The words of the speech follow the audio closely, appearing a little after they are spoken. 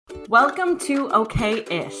Welcome to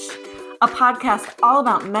Okay-ish, a podcast all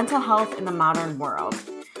about mental health in the modern world.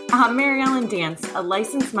 I'm Mary Ellen Dance, a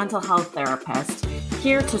licensed mental health therapist,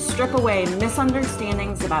 here to strip away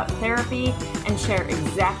misunderstandings about therapy and share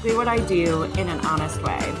exactly what I do in an honest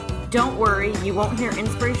way. Don't worry, you won't hear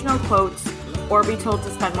inspirational quotes or be told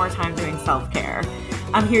to spend more time doing self-care.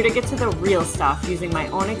 I'm here to get to the real stuff using my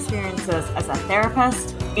own experiences as a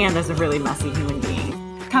therapist and as a really messy human being.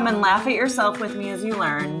 Come and laugh at yourself with me as you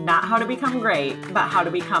learn, not how to become great, but how to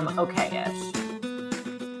become okay-ish.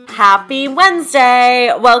 Happy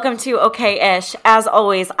Wednesday! Welcome to Okay-ish. As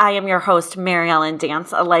always, I am your host, Mary Ellen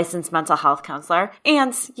Dance, a licensed mental health counselor,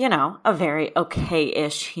 and, a very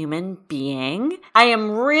okay-ish human being. I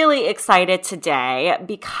am really excited today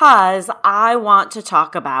because I want to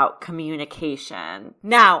talk about communication.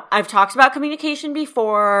 Now, I've talked about communication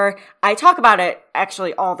before. I talk about it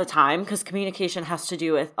actually all the time because communication has to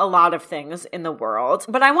do with a lot of things in the world,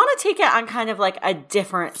 but I want to take it on kind of like a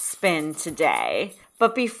different spin today.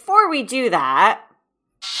 But before we do that,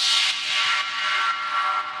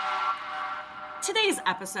 today's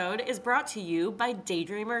episode is brought to you by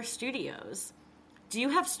Daydreamer Studios. Do you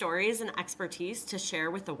have stories and expertise to share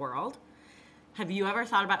with the world? Have you ever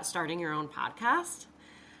thought about starting your own podcast?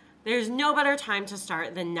 There's no better time to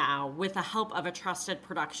start than now with the help of a trusted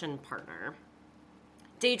production partner.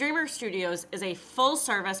 Daydreamer Studios is a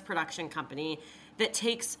full-service production company that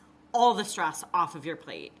takes all the stress off of your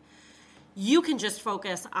plate. You can just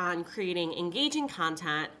focus on creating engaging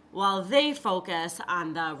content while they focus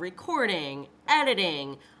on the recording,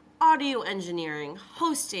 editing, audio engineering,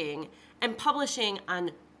 hosting, and publishing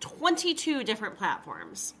on 22 different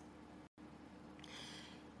platforms.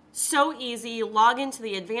 So easy, log into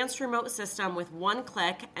the advanced remote system with one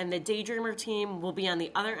click and the Daydreamer team will be on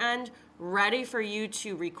the other end, ready for you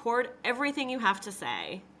to record everything you have to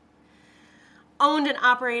say. Owned and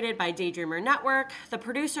operated by Daydreamer Network, the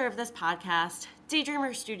producer of this podcast,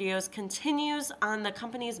 Daydreamer Studios continues on the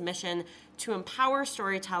company's mission to empower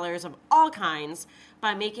storytellers of all kinds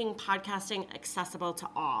by making podcasting accessible to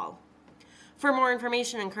all. For more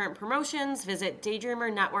information and current promotions, visit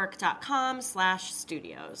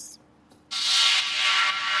daydreamernetwork.com/studios.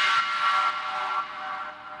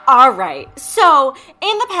 All right. So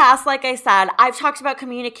in the past, like I said, I've talked about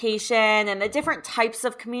communication and the different types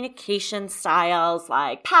of communication styles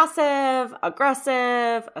like passive,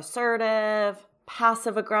 aggressive, assertive,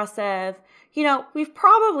 passive aggressive. We've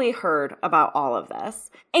probably heard about all of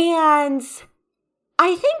this. And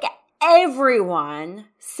I think everyone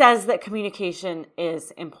says that communication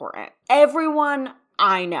is important. Everyone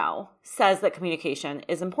I know says that communication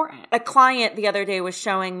is important. A client the other day was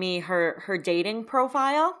showing me her dating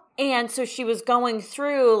profile. And so she was going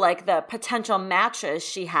through like the potential matches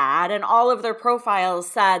she had, and all of their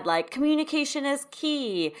profiles said like communication is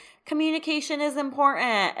key. Communication is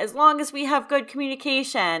important as long as we have good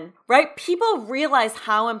communication, right? People realize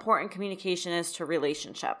how important communication is to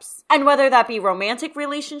relationships. And whether that be romantic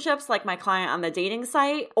relationships like my client on the dating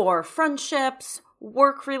site or friendships,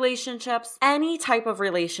 work relationships, any type of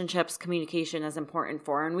relationships, communication is important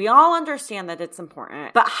for. And we all understand that it's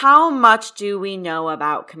important. But how much do we know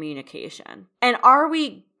about communication? And are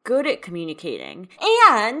we good at communicating?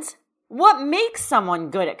 And what makes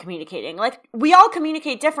someone good at communicating? Like, we all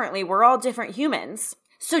communicate differently. We're all different humans.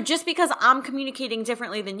 So just because I'm communicating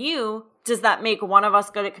differently than you, does that make one of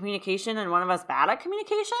us good at communication and one of us bad at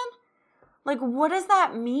communication? Like, what does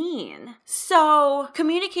that mean? So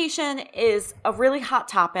communication is a really hot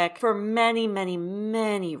topic for many, many,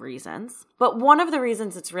 many reasons. But one of the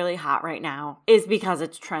reasons it's really hot right now is because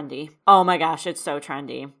it's trendy. Oh my gosh, it's so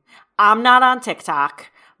trendy. I'm not on TikTok,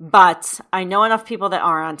 but I know enough people that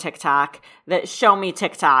are on TikTok that show me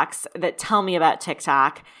TikToks, that tell me about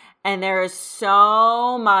TikTok. And there is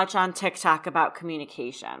so much on TikTok about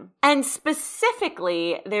communication. And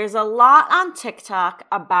specifically, there's a lot on TikTok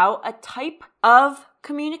about a type of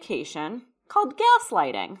communication called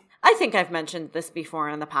gaslighting. I think I've mentioned this before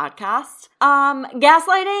in the podcast.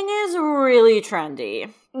 Gaslighting is really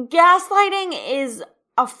trendy. Gaslighting is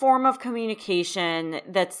a form of communication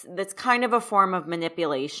that's kind of a form of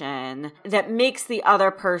manipulation that makes the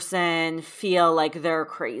other person feel like they're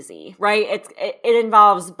crazy, right? It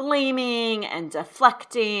involves blaming and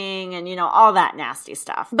deflecting and, all that nasty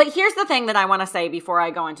stuff. But here's the thing that I want to say before I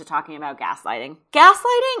go into talking about gaslighting.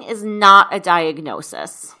 Gaslighting is not a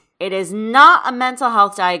diagnosis. It is not a mental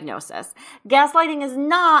health diagnosis. Gaslighting is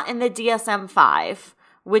not in the DSM-5,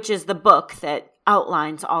 which is the book that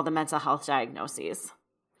outlines all the mental health diagnoses.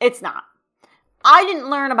 It's not. I didn't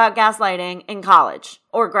learn about gaslighting in college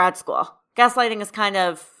or grad school. Gaslighting is kind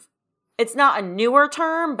of It's not a newer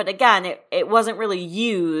term, but again, it wasn't really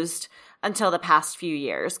used until the past few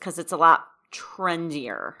years because it's a lot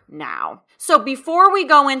trendier now. So before we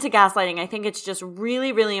go into gaslighting, I think it's just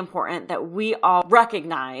really, really important that we all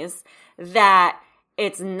recognize that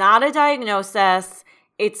it's not a diagnosis,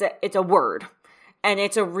 it's a word. And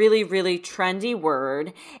it's a really, really trendy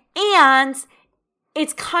word. And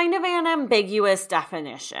it's kind of an ambiguous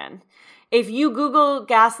definition. If you Google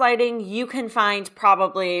gaslighting, you can find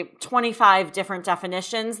probably 25 different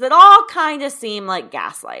definitions that all kind of seem like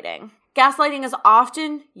gaslighting. Gaslighting is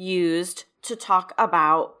often used to talk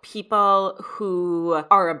about people who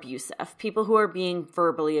are abusive, people who are being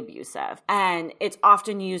verbally abusive. And it's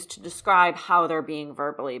often used to describe how they're being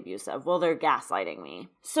verbally abusive. Well, they're gaslighting me.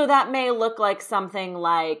 So that may look like something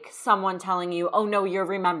like someone telling you, oh no, you're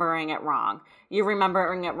remembering it wrong. You're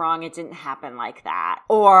remembering it wrong. It didn't happen like that.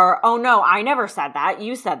 Or, oh no, I never said that.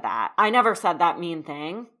 You said that. I never said that mean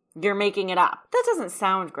thing. You're making it up. That doesn't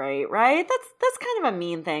sound great, right? That's kind of a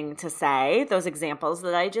mean thing to say. Those examples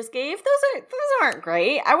that I just gave, those aren't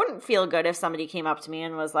great. I wouldn't feel good if somebody came up to me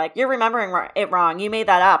and was like, you're remembering it wrong. You made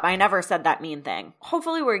that up. I never said that mean thing.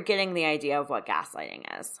 Hopefully we're getting the idea of what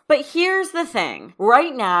gaslighting is. But here's the thing.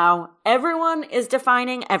 Right now, everyone is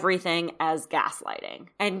defining everything as gaslighting.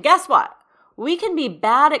 And guess what? We can be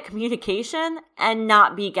bad at communication and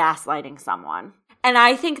not be gaslighting someone. And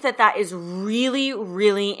I think that is really,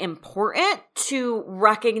 really important to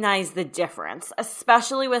recognize the difference,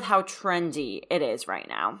 especially with how trendy it is right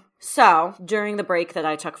now. So during the break that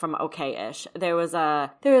I took from OK-ish, there was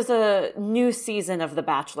a new season of The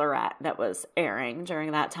Bachelorette that was airing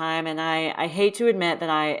during that time. And I hate to admit that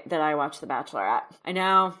I watched The Bachelorette. I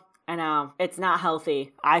know. It's not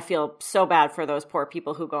healthy. I feel so bad for those poor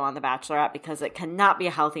people who go on The Bachelorette because it cannot be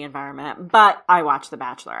a healthy environment, but I watched The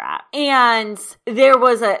Bachelorette. And there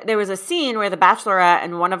was a scene where The Bachelorette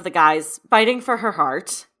and one of the guys fighting for her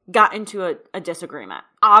heart got into a disagreement.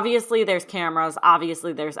 Obviously, there's cameras.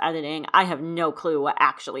 Obviously, there's editing. I have no clue what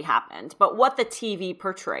actually happened. But what the TV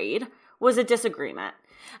portrayed was a disagreement.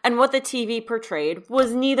 And what the TV portrayed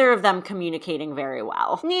was neither of them communicating very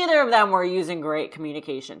well. Neither of them were using great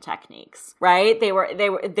communication techniques, right? They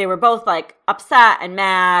were both like upset and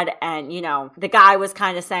mad, and you know, the guy was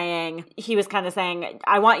kind of saying,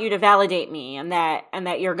 I want you to validate me and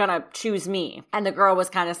that you're gonna choose me. And the girl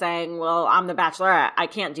was kind of saying, well, I'm the Bachelorette. I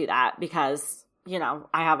can't do that because, you know,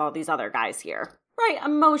 I have all these other guys here. Right?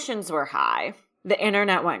 Emotions were high. The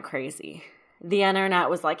internet went crazy. The internet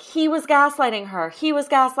was like, he was gaslighting her. He was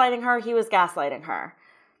gaslighting her. He was gaslighting her.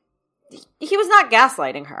 He was not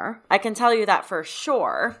gaslighting her. I can tell you that for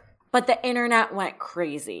sure. But the internet went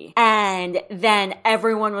crazy. And then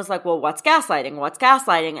everyone was like, well, what's gaslighting? What's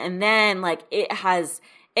gaslighting? And then like it has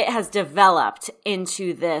developed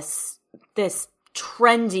into this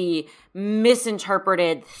trendy,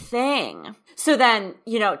 misinterpreted thing. So then,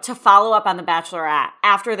 you know, to follow up on The Bachelorette,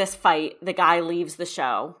 after this fight, the guy leaves the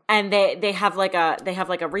show and they have like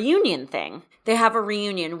a reunion thing. They have a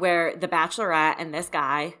reunion where The Bachelorette and this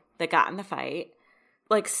guy that got in the fight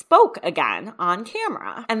like spoke again on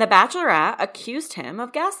camera. And The Bachelorette accused him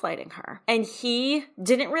of gaslighting her. And he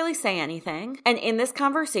didn't really say anything. And in this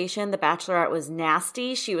conversation, The Bachelorette was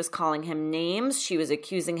nasty. She was calling him names. She was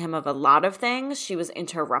accusing him of a lot of things. She was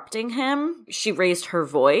interrupting him. She raised her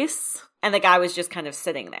voice. And the guy was just kind of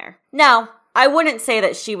sitting there. Now, I wouldn't say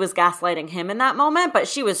that she was gaslighting him in that moment, but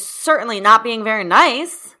she was certainly not being very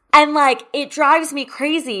nice. And like, it drives me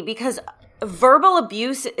crazy because verbal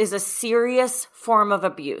abuse is a serious form of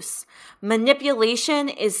abuse. Manipulation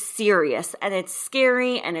is serious and it's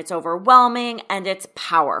scary and it's overwhelming and it's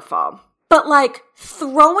powerful. But like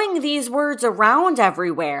throwing these words around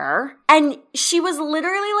everywhere, and she was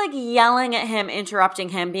literally like yelling at him, interrupting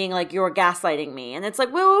him, being like, you're gaslighting me. And it's like,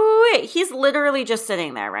 wait. He's literally just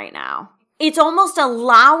sitting there right now. It's almost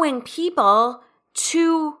allowing people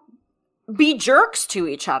to be jerks to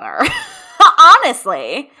each other.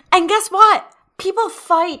 Honestly. And guess what? People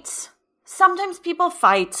fight. Sometimes people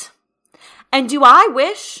fight. And do I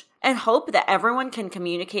wish and hope that everyone can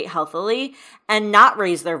communicate healthily and not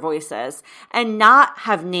raise their voices and not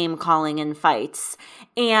have name calling in fights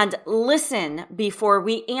and listen before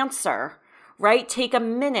we answer, right? Take a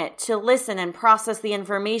minute to listen and process the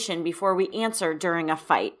information before we answer during a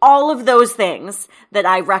fight. All of those things that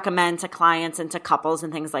I recommend to clients and to couples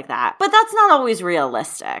and things like that. But that's not always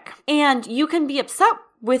realistic. And you can be upset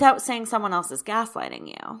without saying someone else is gaslighting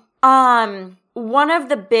you. One of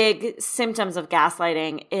the big symptoms of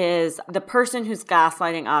gaslighting is the person who's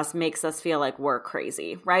gaslighting us makes us feel like we're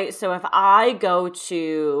crazy, right? So if I go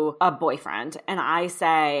to a boyfriend and I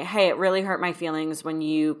say, hey, it really hurt my feelings when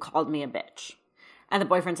you called me a bitch. And the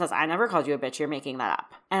boyfriend says, I never called you a bitch. You're making that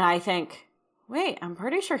up. And I think, wait, I'm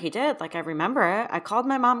pretty sure he did. Like, I remember it. I called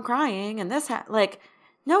my mom crying and this,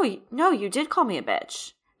 no, you did call me a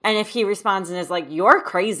bitch. And if he responds and is like, you're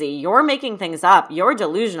crazy. You're making things up. You're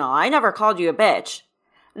delusional. I never called you a bitch.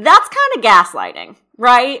 That's kind of gaslighting,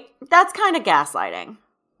 right? That's kind of gaslighting.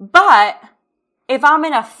 But if I'm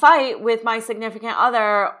in a fight with my significant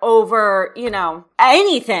other over,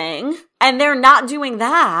 anything, and they're not doing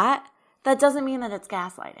that, that doesn't mean that it's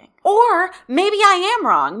gaslighting. Or maybe I am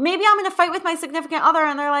wrong. Maybe I'm in a fight with my significant other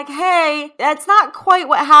and they're like, hey, that's not quite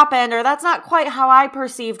what happened, or that's not quite how I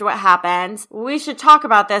perceived what happened. We should talk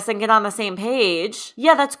about this and get on the same page.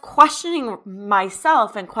 Yeah, that's questioning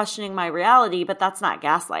myself and questioning my reality, but that's not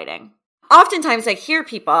gaslighting. Oftentimes I hear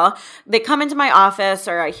people, they come into my office,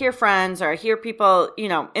 or I hear friends, or I hear people,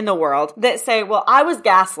 in the world that say, well, I was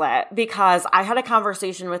gaslit because I had a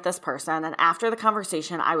conversation with this person, and after the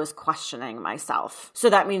conversation, I was questioning myself. So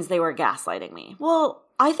that means they were gaslighting me. Well,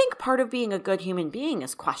 I think part of being a good human being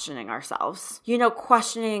is questioning ourselves.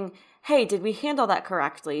 Questioning, hey, did we handle that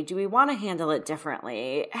correctly? Do we want to handle it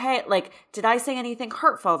differently? Hey, did I say anything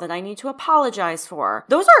hurtful that I need to apologize for?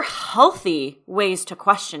 Those are healthy ways to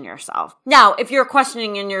question yourself. Now, if you're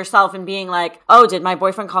questioning in yourself and being like, oh, did my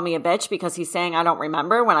boyfriend call me a bitch because he's saying I don't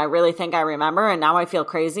remember when I really think I remember and now I feel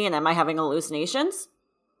crazy and am I having hallucinations?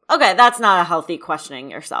 Okay, that's not a healthy questioning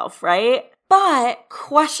yourself, right? But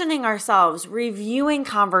questioning ourselves, reviewing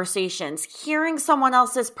conversations, hearing someone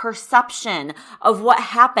else's perception of what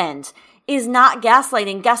happened is not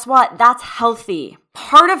gaslighting. Guess what? That's healthy.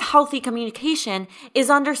 Part of healthy communication is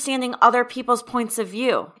understanding other people's points of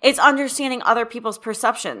view. It's understanding other people's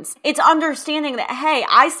perceptions. It's understanding that, hey,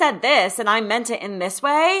 I said this and I meant it in this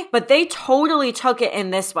way, but they totally took it in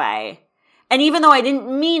this way. And even though I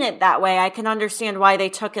didn't mean it that way, I can understand why they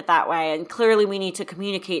took it that way. And clearly we need to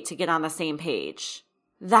communicate to get on the same page.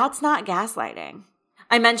 That's not gaslighting.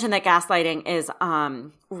 I mentioned that gaslighting is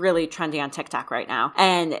really trendy on TikTok right now.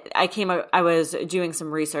 And I was doing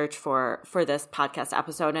some research for this podcast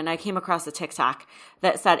episode, and I came across a TikTok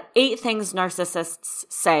that said 8 things narcissists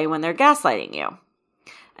say when they're gaslighting you.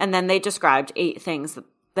 And then they described 8 things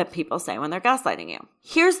that people say when they're gaslighting you.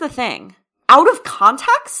 Here's the thing. Out of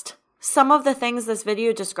context, some of the things this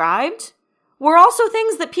video described were also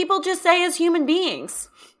things that people just say as human beings.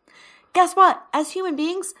 Guess what? As human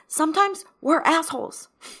beings, sometimes we're assholes.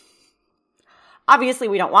 Obviously,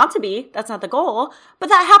 we don't want to be. That's not the goal. But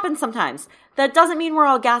that happens sometimes. That doesn't mean we're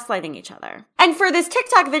all gaslighting each other. And for this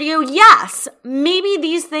TikTok video, yes, maybe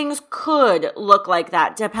these things could look like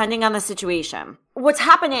that depending on the situation. What's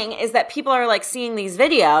happening is that people are seeing these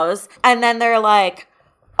videos and then they're like,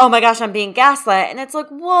 oh my gosh, I'm being gaslit. And it's like,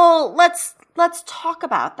 well, let's talk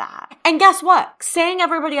about that. And guess what? Saying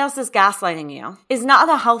everybody else is gaslighting you is not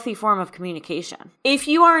a healthy form of communication. If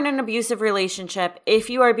you are in an abusive relationship, if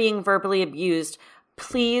you are being verbally abused,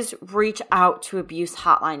 please reach out to abuse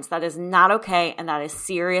hotlines. That is not okay, and that is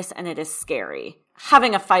serious, and it is scary.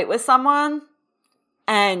 Having a fight with someone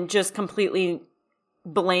and just completely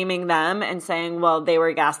blaming them and saying, well, they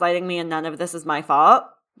were gaslighting me and none of this is my fault,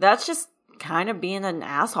 that's just kind of being an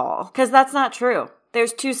asshole, because that's not true.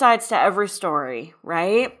 There's 2 sides to every story,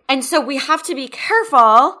 right? And so we have to be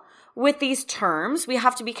careful with these terms. We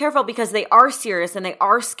have to be careful because they are serious and they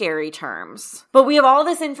are scary terms. But we have all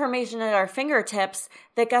this information at our fingertips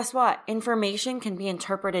that, guess what? Information can be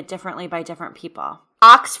interpreted differently by different people.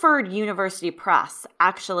 Oxford University Press,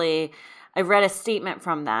 actually, I read a statement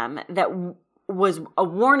from them that was a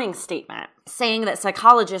warning statement saying that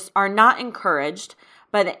psychologists are not encouraged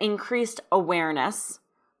by the increased awareness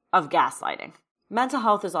of gaslighting. Mental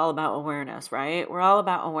health is all about awareness, right? We're all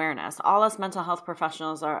about awareness. All us mental health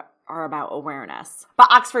professionals are about awareness.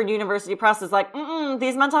 But Oxford University Press is like,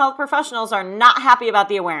 these mental health professionals are not happy about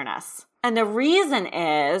the awareness. And the reason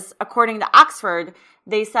is, according to Oxford,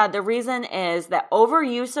 they said the reason is that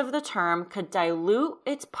overuse of the term could dilute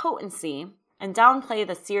its potency and downplay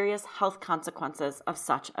the serious health consequences of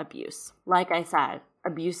such abuse. Like I said,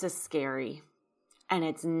 abuse is scary. And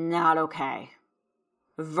it's not okay.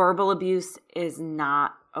 Verbal abuse is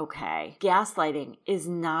not okay. Gaslighting is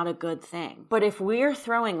not a good thing. But if we're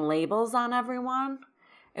throwing labels on everyone,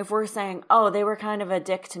 if we're saying, oh, they were kind of a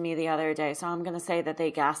dick to me the other day, so I'm going to say that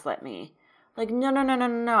they gaslit me.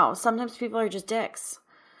 No. Sometimes people are just dicks.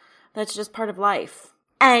 That's just part of life.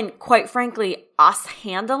 And quite frankly, us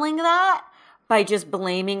handling that by just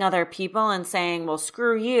blaming other people and saying, well,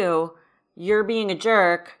 screw you, you're being a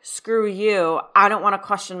jerk, screw you, I don't want to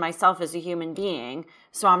question myself as a human being,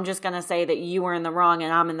 so I'm just going to say that you were in the wrong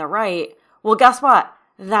and I'm in the right. Well, guess what?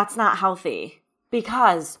 That's not healthy,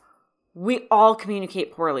 because we all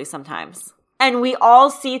communicate poorly sometimes. And we all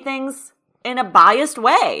see things in a biased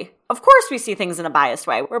way. Of course we see things in a biased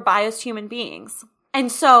way. We're biased human beings.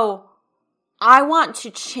 And so I want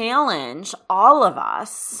to challenge all of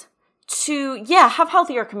us to, have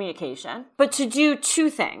healthier communication, but to do two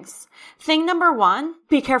things. Thing number one,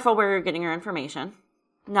 be careful where you're getting your information.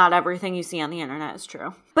 Not everything you see on the internet is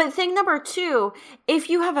true. But thing number two, if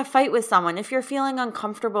you have a fight with someone, if you're feeling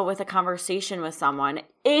uncomfortable with a conversation with someone,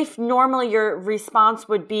 if normally your response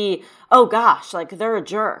would be, oh gosh, like they're a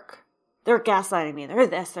jerk. They're gaslighting me. They're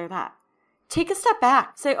this, they're that. Take a step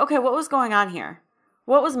back. Say, okay, what was going on here?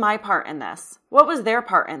 What was my part in this? What was their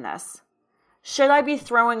part in this? Should I be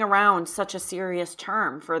throwing around such a serious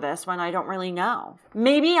term for this when I don't really know?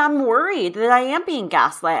 Maybe I'm worried that I am being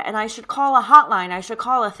gaslit and I should call a hotline. I should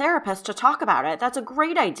call a therapist to talk about it. That's a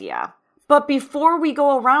great idea. But before we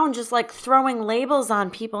go around just like throwing labels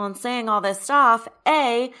on people and saying all this stuff,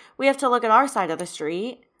 A, we have to look at our side of the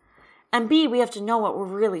street. And B, we have to know what we're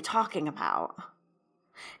really talking about.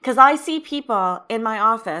 Because I see people in my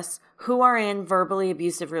office who are in verbally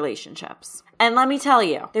abusive relationships. And let me tell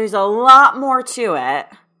you, there's a lot more to it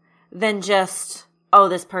than just, oh,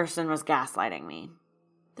 this person was gaslighting me.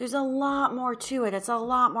 There's a lot more to it. It's a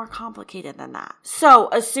lot more complicated than that. So,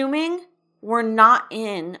 assuming we're not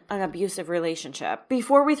in an abusive relationship,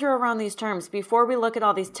 before we throw around these terms, before we look at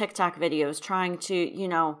all these TikTok videos trying to,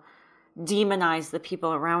 demonize the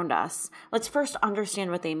people around us, let's first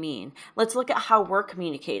understand what they mean. Let's look at how we're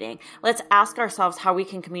communicating. Let's ask ourselves how we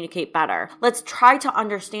can communicate better. Let's try to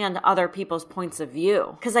understand other people's points of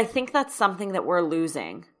view. Because I think that's something that we're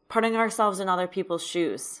losing. Putting ourselves in other people's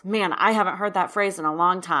shoes. Man, I haven't heard that phrase in a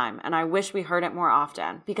long time, and I wish we heard it more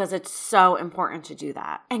often because it's so important to do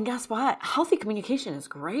that. And guess what? Healthy communication is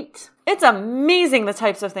great. It's amazing the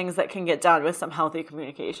types of things that can get done with some healthy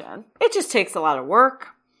communication. It just takes a lot of work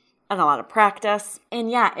and a lot of practice. And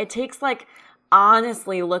it takes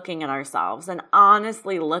honestly looking at ourselves and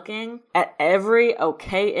honestly looking at every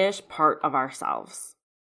okay-ish part of ourselves.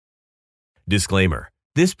 Disclaimer.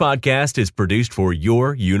 This podcast is produced for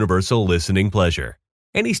your universal listening pleasure.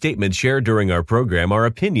 Any statements shared during our program are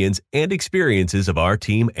opinions and experiences of our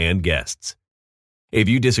team and guests. If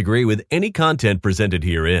you disagree with any content presented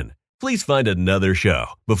herein, please find another show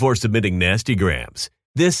before submitting nasty grams.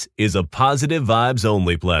 This is a positive vibes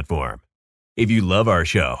only platform. If you love our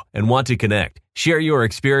show and want to connect, share your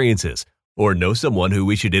experiences, or know someone who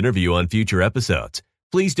we should interview on future episodes,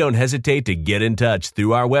 please don't hesitate to get in touch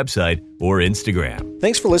through our website or Instagram.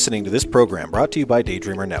 Thanks for listening to this program brought to you by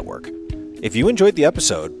Daydreamer Network. If you enjoyed the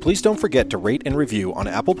episode, please don't forget to rate and review on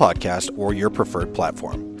Apple Podcast or your preferred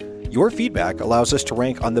platform. Your feedback allows us to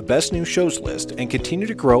rank on the best new shows list and continue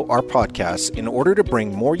to grow our podcasts in order to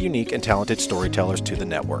bring more unique and talented storytellers to the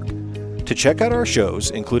network. To check out our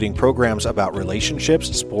shows, including programs about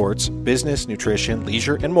relationships, sports, business, nutrition,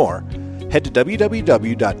 leisure, and more, head to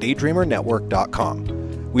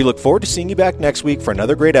www.daydreamernetwork.com. We look forward to seeing you back next week for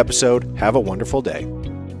another great episode. Have a wonderful day.